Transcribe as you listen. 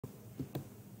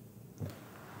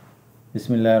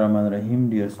Bismillahirrahmanirrahim,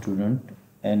 dear student.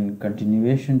 In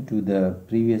continuation to the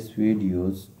previous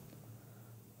videos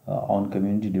on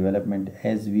community development,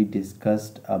 as we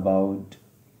discussed about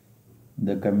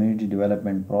the community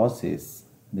development process,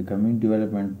 the community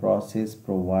development process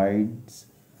provides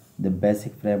the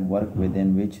basic framework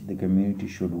within which the community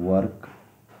should work,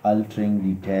 altering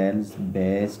details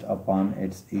based upon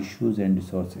its issues and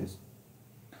resources.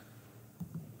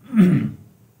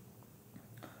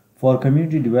 For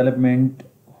community development,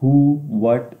 who,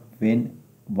 what, when,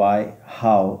 why,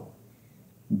 how,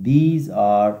 these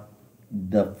are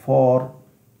the 4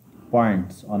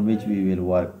 points on which we will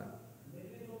work.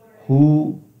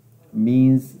 Who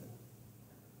means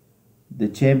the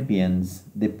champions,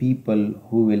 the people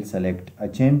who will select. A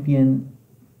champion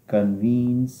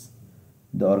convenes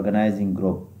the organizing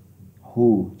group.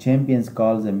 Who? Champions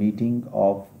calls a meeting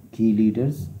of key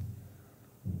leaders.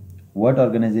 What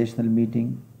organizational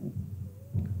meeting?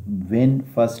 When?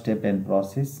 First step and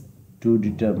process to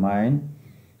determine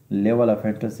level of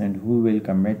interest and who will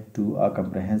commit to a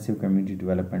comprehensive community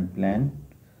development plan.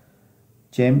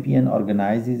 Champion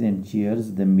organizes and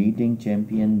chairs the meeting.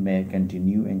 Champion may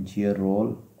continue in chair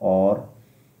role or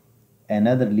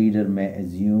another leader may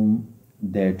assume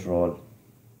that role.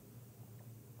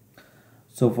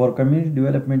 So for community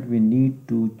development, we need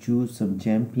to choose some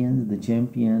champions. The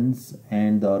champions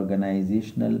and the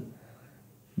organizational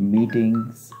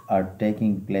meetings are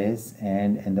taking place,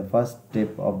 and in the first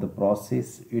step of the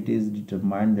process, it is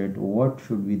determined that what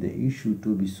should be the issue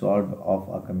to be solved of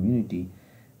a community.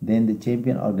 Then the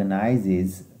champion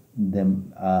organizes the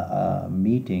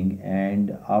meeting,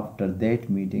 and after that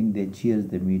meeting they chairs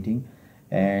the meeting,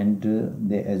 and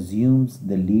they assumes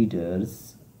the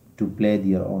leaders to play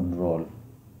their own role.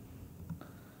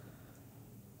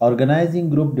 Organizing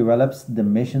group develops the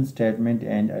mission statement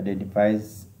and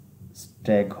identifies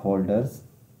stakeholders.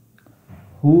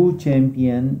 Who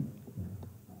champion,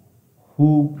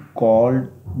 who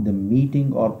called the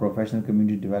meeting or professional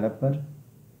community developer.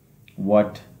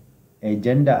 What?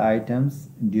 Agenda items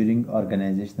during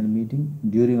organizational meeting.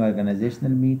 During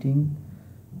organizational meeting,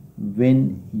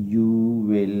 when you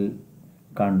will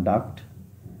conduct.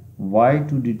 Why?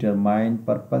 To determine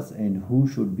purpose and who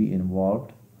should be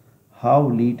involved. How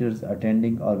leaders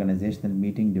attending organizational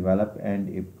meeting develop and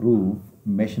approve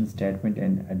mission statement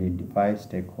and identify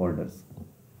stakeholders.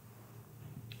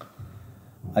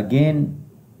 Again,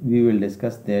 we will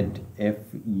discuss that if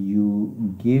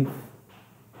you give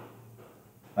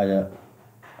a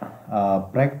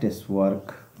practice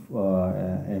work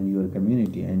in your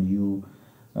community and you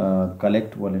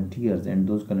collect volunteers, and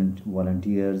those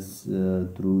volunteers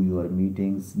through your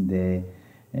meetings, they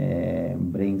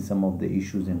bring some of the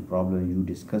issues and problems. You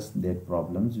discuss their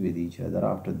problems with each other.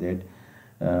 After that,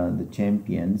 the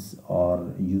champions,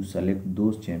 or you select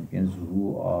those champions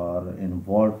who are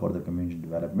involved for the community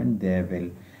development. They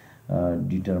will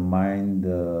determine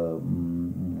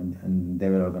they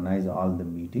will organize all the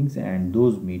meetings, and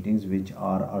those meetings which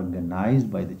are organized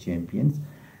by the champions,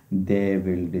 they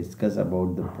will discuss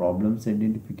about the problems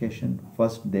identification.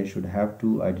 First, they should have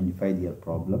to identify their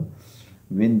problem.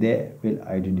 When they will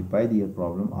identify their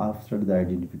problem, after the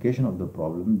identification of the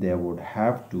problem, they would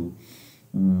have to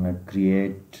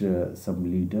create some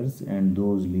leaders, and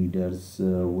those leaders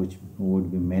which would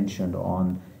be mentioned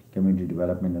on community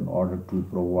development in order to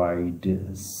provide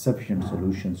sufficient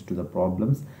solutions to the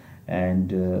problems.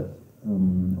 And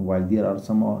while there are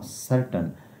some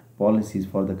certain policies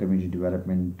for the community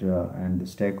development and the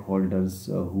stakeholders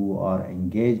who are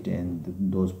engaged in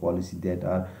those policies that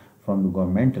are from the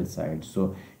governmental side,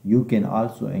 so you can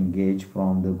also engage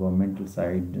from the governmental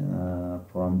side,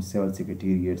 from civil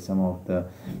secretariat, some of the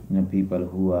people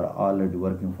who are already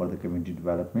working for the community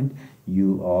development.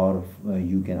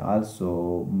 You can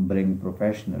also bring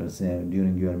professionals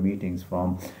during your meetings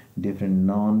from different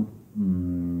non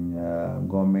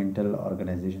governmental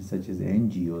organizations such as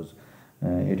NGOs.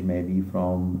 It may be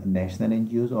from national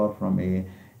NGOs or from a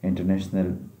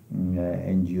international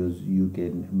NGOs. You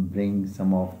can bring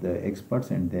some of the experts,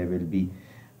 and they will be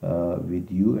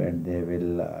with you, and they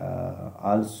will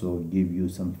also give you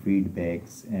some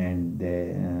feedbacks, and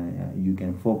you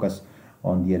can focus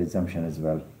on their assumption as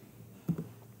well.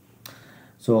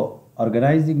 So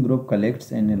organizing group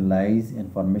collects and analyzes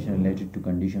information related to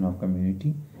condition of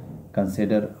community.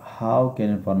 Consider how can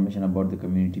information about the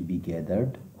community be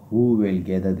gathered. Who will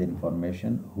gather the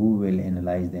information? Who will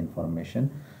analyze the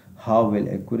information? How will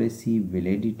accuracy,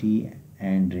 validity,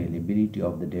 and reliability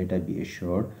of the data be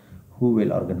assured? Who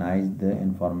will organize the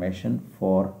information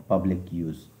for public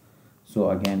use?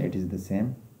 So again, it is the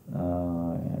same.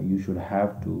 You should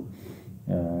have to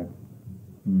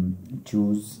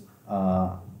choose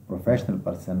a professional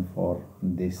person for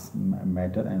this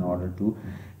matter in order to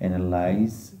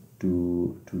analyze,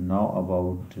 to know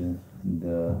about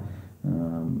the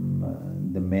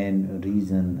main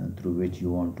reason through which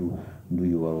you want to do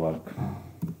your work.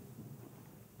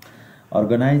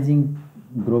 Organizing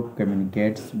group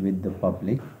communicates with the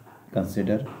public.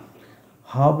 Consider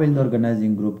how will the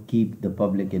organizing group keep the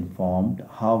public informed?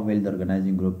 How will the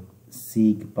organizing group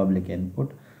seek public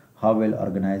input? How will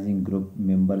organizing group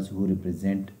members who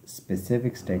represent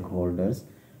specific stakeholders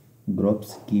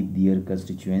groups keep their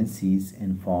constituencies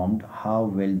informed? How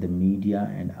will the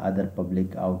media and other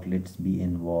public outlets be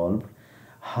involved?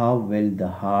 How will the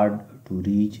hard to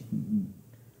reach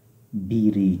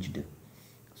be reached?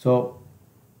 So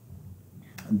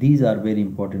these are very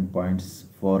important points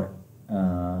for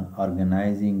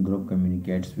organizing group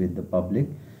communicates with the public.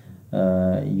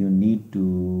 You need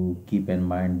to keep in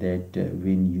mind that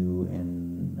when you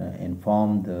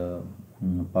inform the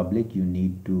public, you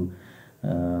need to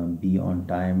be on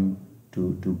time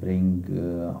to bring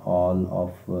all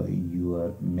of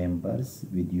your members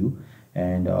with you,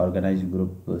 and organizing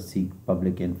group seek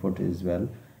public input as well,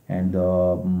 and the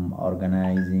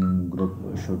organizing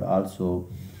group should also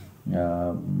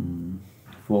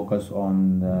focus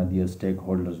on their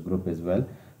stakeholders group as well,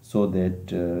 so that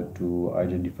to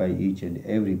identify each and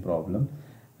every problem.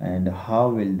 And how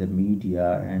will the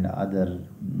media and other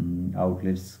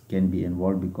outlets can be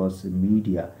involved, because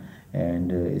media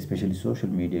and especially social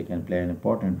media can play an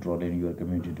important role in your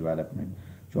community development.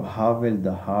 So how will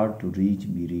the hard to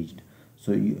reach be reached?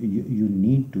 So you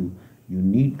need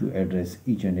to address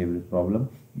each and every problem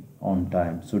on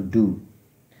time. So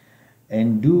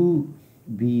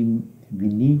we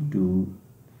need to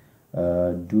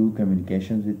do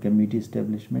communications with community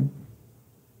establishment,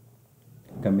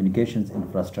 communications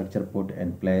infrastructure put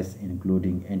in place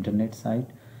including internet site,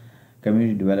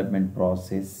 community development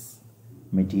process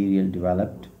material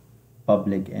developed,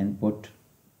 public input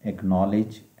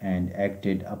acknowledged and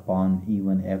acted upon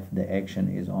even if the action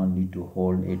is only to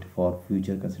hold it for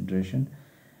future consideration,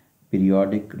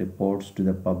 periodic reports to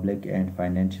the public and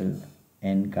financial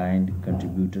in-kind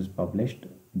contributors published,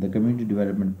 the community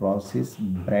development process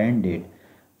branded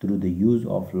through the use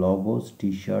of logos,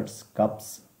 t-shirts,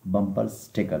 cups, bumpers,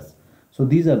 stickers. So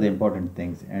these are the important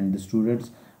things, and the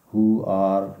students who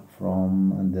are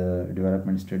from the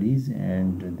development studies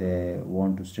and they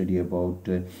want to study about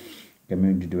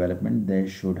community development, they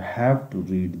should have to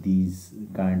read these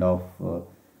kind of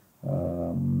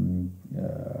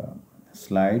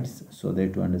slides, so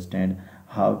that to understand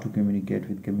how to communicate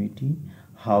with committee,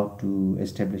 how to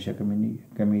establish a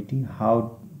committee,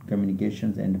 how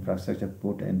communications and infrastructure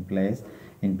put in place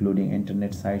including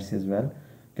internet sites as well,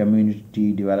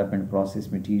 community development process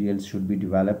materials should be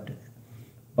developed,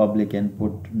 public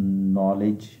input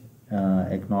knowledge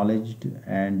acknowledged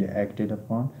and acted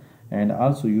upon, and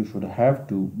also you should have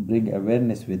to bring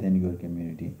awareness within your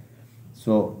community.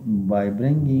 So by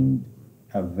bringing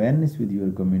awareness with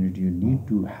your community, you need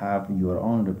to have your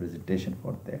own representation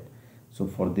for that. So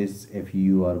for this, if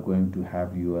you are going to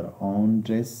have your own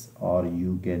dress, or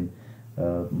you can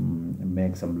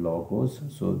make some logos,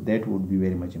 so that would be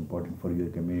very much important for your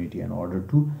community in order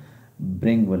to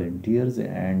bring volunteers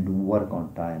and work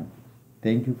on time.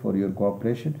 Thank you for your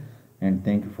cooperation, and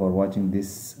thank you for watching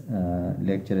this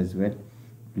lecture as well.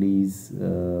 Please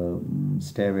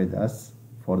stay with us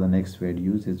for the next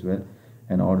videos as well,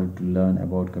 in order to learn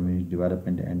about community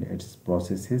development and its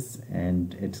processes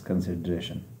and its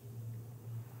consideration.